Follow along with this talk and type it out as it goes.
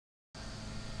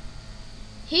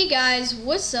Hey guys,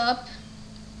 what's up?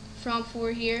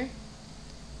 From4 here.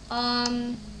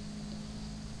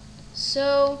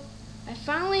 So I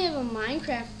finally have a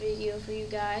Minecraft video for you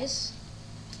guys.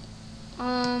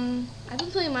 I've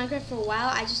been playing Minecraft for a while.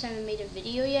 I just haven't made a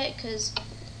video yet because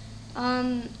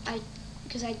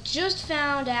I just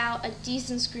found out a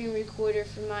decent screen recorder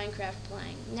for Minecraft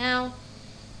playing. Now,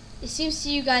 it seems to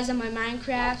you guys on my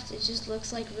Minecraft, it just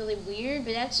looks like really weird,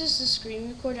 but that's just a screen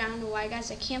recorder. I don't know why,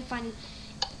 guys. I can't find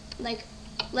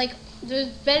like there's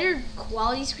better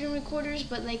quality screen recorders,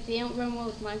 but like they don't run well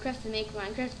with Minecraft. They make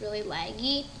Minecraft really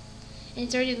laggy, and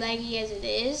it's already laggy as it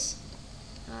is.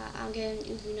 I'll get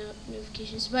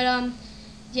notifications, but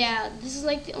yeah, this is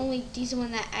like the only decent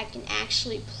one that I can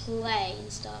actually play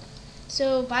and stuff.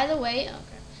 So by the way,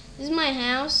 okay, this is my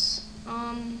house.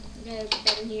 Got a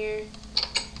bed in here.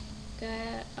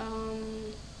 Got a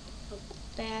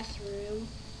bathroom.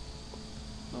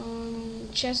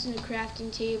 Chest and a crafting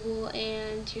table,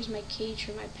 and here's my cage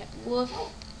for my pet wolf.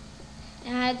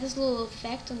 And I had this little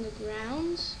effect on the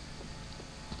ground.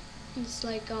 It's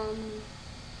like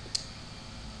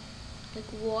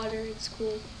water. It's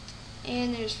cool.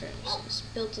 And there's furnaces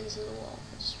built into the wall,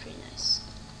 which is pretty nice.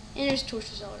 And there's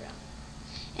torches all around.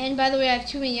 And by the way, I have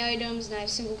too many items, and I have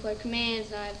single player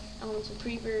commands, and I have elemental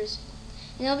creepers.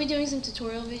 And I'll be doing some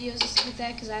tutorial videos and stuff like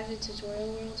that because I have a tutorial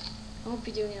world. I won't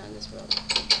be doing it on this world.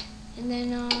 And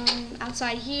then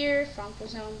outside here, Franco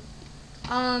Zone.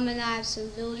 And I have some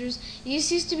villagers. This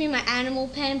used to be my animal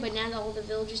pen, but now that all the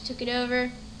villagers took it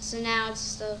over, so now it's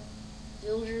just a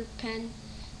villager pen.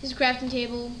 Here's a crafting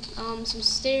table. Some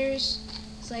stairs.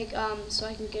 It's like so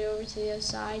I can get over to the other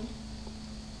side.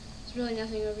 There's really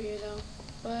nothing over here though.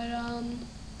 But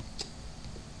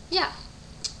yeah,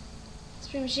 that's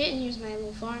pretty much it. And here's my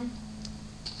little farm.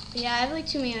 But yeah, I have like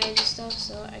too many items and stuff,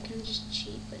 so I kind of just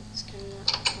cheat, but it's kind of not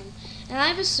that fun. And I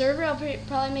have a server. I'll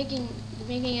probably making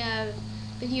a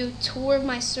video tour of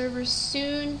my server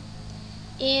soon.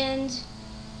 And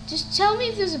just tell me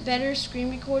if there's a better screen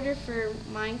recorder for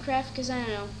Minecraft, because I don't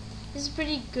know. This is a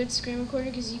pretty good screen recorder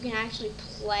because you can actually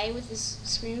play with this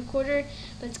screen recorder,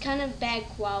 but it's kind of bad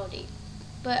quality.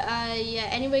 But yeah,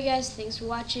 anyway guys, thanks for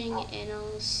watching, and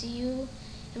I'll see you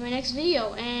in my next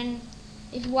video. And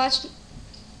if you watched,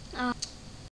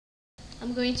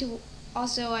 I'm going to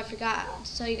also, I forgot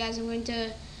to tell you guys, I'm going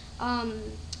to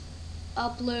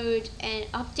upload an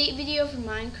update video for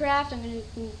Minecraft. I'm going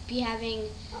to be having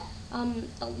a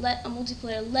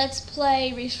multiplayer let's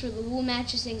play, race for the wool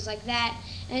matches, things like that,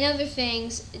 and other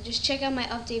things. Just check out my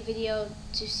update video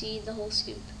to see the whole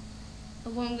scoop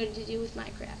of what I'm going to do with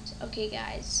Minecraft. Okay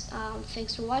guys,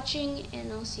 thanks for watching,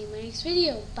 and I'll see you in my next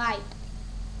video. Bye.